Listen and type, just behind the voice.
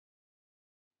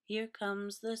Here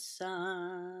comes the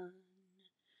sun.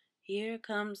 Here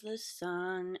comes the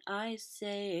sun. I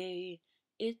say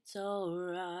it's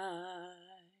alright.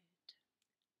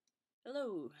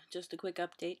 Hello, just a quick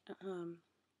update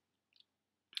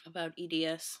about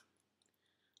EDS.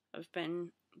 I've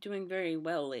been doing very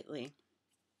well lately.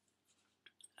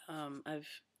 I've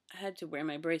had to wear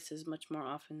my braces much more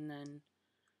often than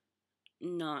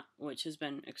not, which has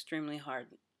been extremely hard.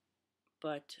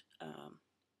 But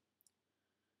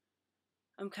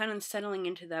I'm kind of settling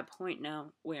into that point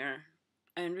now where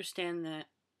I understand that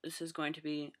this is going to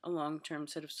be a long-term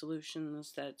set of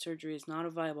solutions, that surgery is not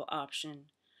a viable option,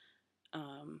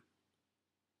 and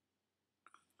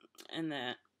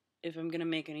that if I'm going to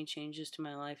make any changes to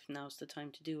my life, now's the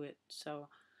time to do it. So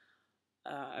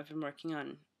I've been working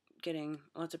on getting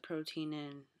lots of protein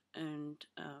in and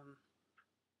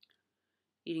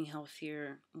eating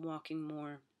healthier, walking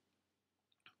more,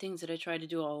 things that I tried to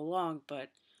do all along, but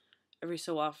every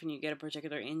so often you get a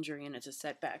particular injury and it's a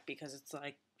setback because it's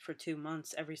like for 2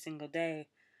 months every single day.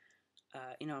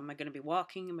 Am I going to be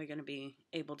walking? Am I going to be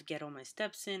able to get all my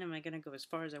steps in? Am I going to go as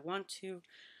far as I want to?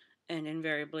 And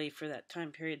invariably for that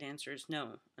time period, the answer is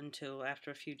no, until after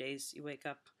a few days you wake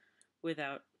up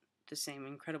without the same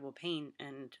incredible pain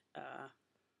and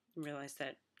realize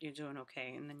that you're doing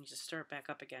okay, and then you just start back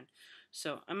up again.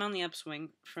 So I'm on the upswing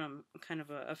from kind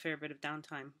of a fair bit of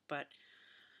downtime, but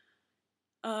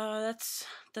that's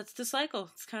the cycle.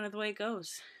 It's kind of the way it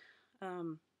goes.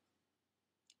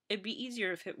 It'd be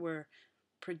easier if it were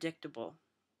predictable,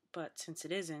 but since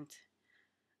it isn't,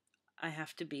 I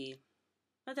have to be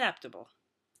adaptable.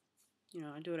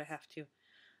 I do what I have to.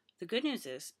 The good news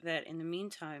is that in the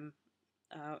meantime,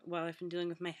 while I've been dealing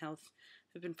with my health,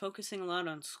 I've been focusing a lot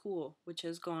on school, which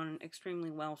has gone extremely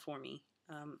well for me.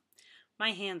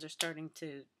 My hands are starting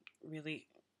to really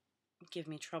give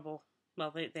me trouble.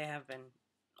 Well, they have been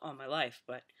all my life,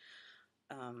 but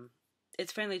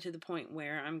it's finally to the point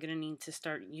where I'm going to need to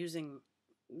start using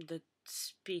the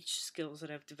speech skills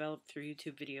that I've developed through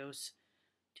YouTube videos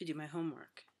to do my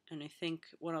homework. And I think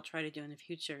what I'll try to do in the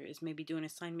future is maybe do an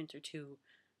assignment or two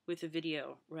with a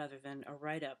video rather than a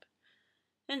write-up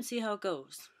and see how it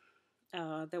goes.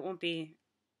 That won't be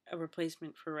a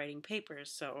replacement for writing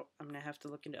papers, so I'm going to have to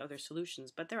look into other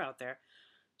solutions, but they're out there,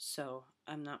 so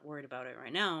I'm not worried about it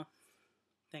right now.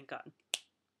 Thank God.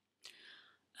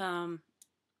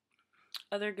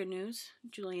 Other good news,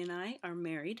 Julie and I are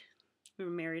married. We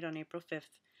were married on April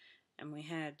 5th, and we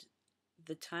had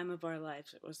the time of our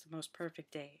lives. It was the most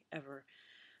perfect day ever.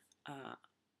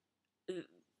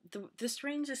 The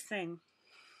strangest thing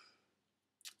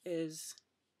is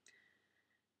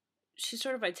she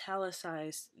sort of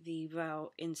italicized the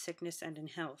vow in sickness and in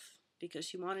health because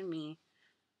she wanted me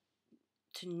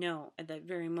to know at that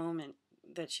very moment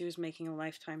that she was making a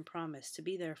lifetime promise to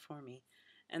be there for me.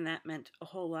 And that meant a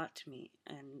whole lot to me.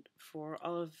 And for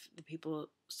all of the people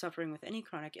suffering with any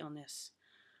chronic illness,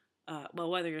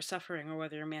 whether you're suffering or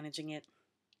whether you're managing it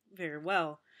very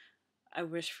well, I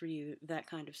wish for you that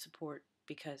kind of support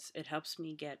because it helps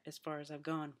me get as far as I've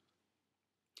gone.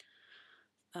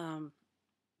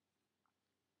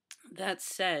 That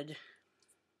said,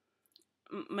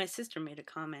 my sister made a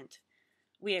comment.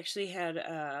 We actually had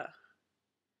a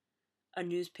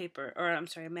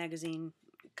magazine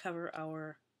cover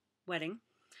our wedding,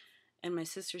 and my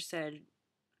sister said,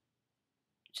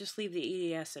 just leave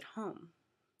the EDS at home.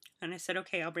 And I said,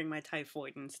 okay, I'll bring my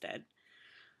typhoid instead.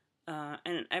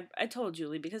 And I told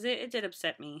Julie because it did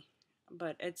upset me,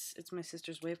 but it's my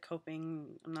sister's way of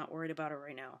coping. I'm not worried about it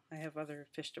right now. I have other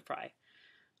fish to fry.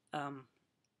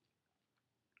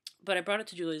 But I brought it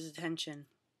to Julie's attention,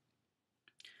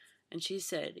 and she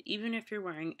said, even if you're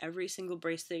wearing every single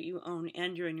bracelet you own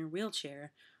and you're in your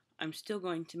wheelchair, I'm still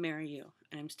going to marry you,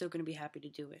 and I'm still going to be happy to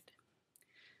do it.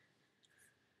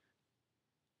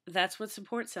 That's what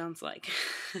support sounds like.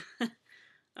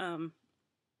 I'm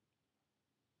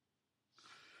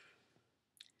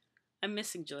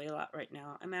missing Julie a lot right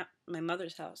now. I'm at my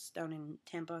mother's house down in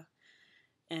Tampa,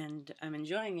 and I'm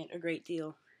enjoying it a great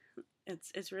deal.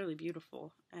 It's really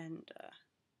beautiful, and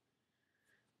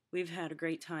we've had a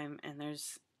great time, and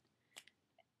there's,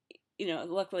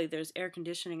 luckily there's air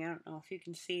conditioning. I don't know if you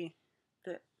can see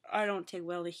that I don't take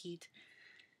well to heat.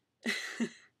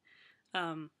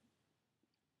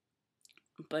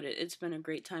 But it's been a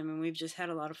great time, and we've just had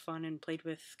a lot of fun and played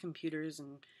with computers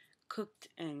and cooked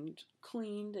and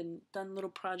cleaned and done little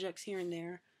projects here and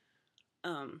there.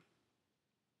 And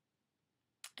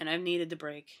I've needed the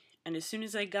break. And as soon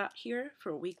as I got here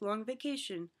for a week-long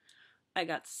vacation, I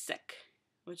got sick,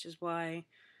 which is why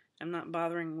I'm not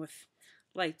bothering with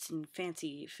lights and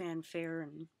fancy fanfare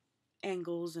and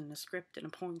angles and a script and a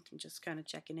point and just kind of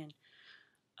checking in.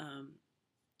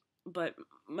 But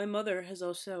my mother has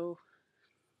also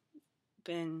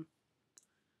been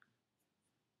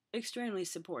extremely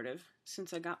supportive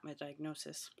since I got my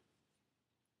diagnosis.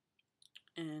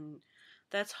 And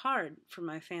that's hard for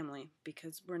my family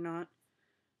because we're not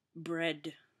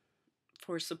bred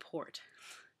for support.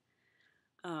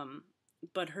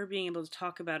 But her being able to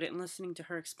talk about it and listening to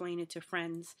her explain it to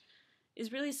friends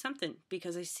is really something,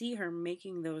 because I see her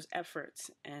making those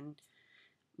efforts, and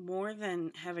more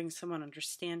than having someone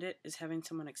understand it is having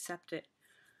someone accept it,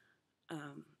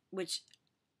 which,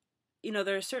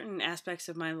 there are certain aspects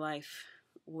of my life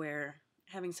where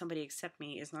having somebody accept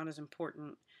me is not as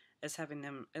important as having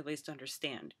them at least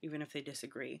understand, even if they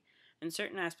disagree. In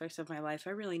certain aspects of my life, I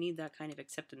really need that kind of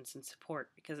acceptance and support,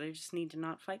 because I just need to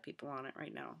not fight people on it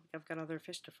right now. I've got other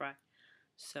fish to fry.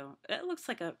 So that looks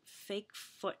like a fake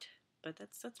foot, but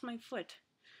that's my foot.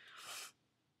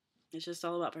 It's just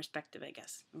all about perspective, I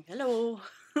guess. Hello.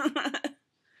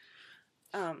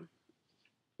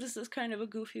 This is kind of a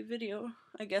goofy video,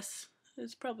 I guess.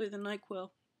 It's probably the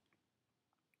NyQuil.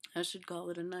 I should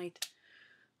call it a night.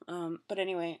 But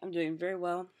anyway, I'm doing very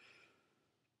well,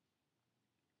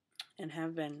 and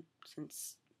have been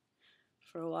since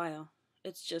for a while.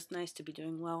 It's just nice to be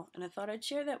doing well, and I thought I'd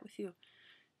share that with you,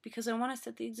 because I want to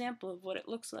set the example of what it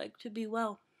looks like to be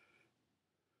well,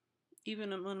 even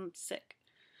when I'm sick.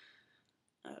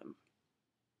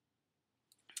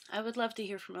 I would love to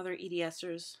hear from other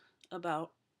EDSers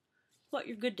about what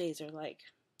your good days are like,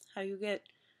 how you get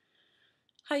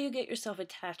yourself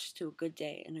attached to a good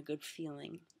day and a good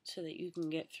feeling so that you can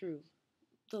get through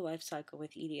the life cycle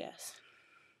with EDS.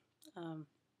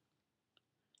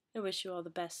 I wish you all the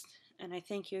best, and I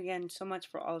thank you again so much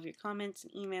for all of your comments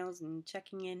and emails and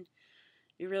checking in.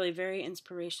 You're really a very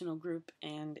inspirational group,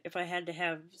 and if I had to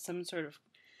have some sort of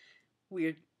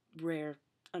weird, rare,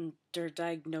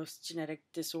 underdiagnosed genetic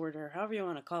disorder, however you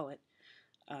want to call it,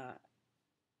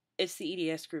 it's the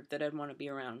EDS group that I'd want to be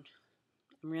around.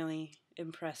 I'm really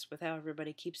impressed with how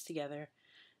everybody keeps together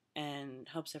and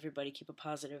helps everybody keep a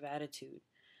positive attitude.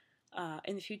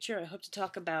 In the future, I hope to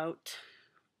talk about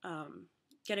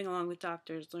getting along with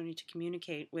doctors, learning to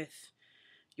communicate with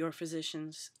your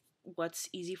physicians, what's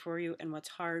easy for you and what's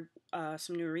hard.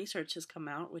 Some new research has come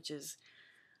out, which is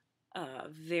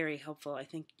very helpful. I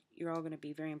think you're all going to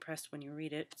be very impressed when you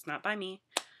read it. It's not by me.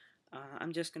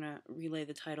 I'm just going to relay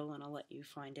the title and I'll let you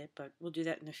find it, but we'll do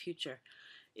that in the future.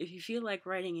 If you feel like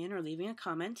writing in or leaving a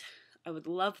comment, I would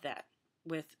love that,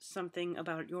 with something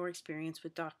about your experience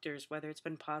with doctors, whether it's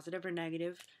been positive or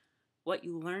negative, what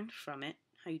you learned from it,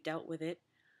 how you dealt with it,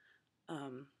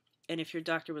 and if your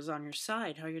doctor was on your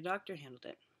side, how your doctor handled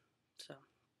it. So,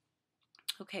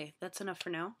 okay, that's enough for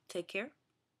now. Take care.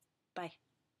 Bye.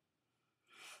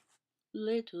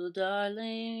 Little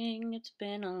darling, it's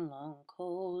been a long,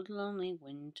 cold, lonely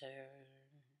winter.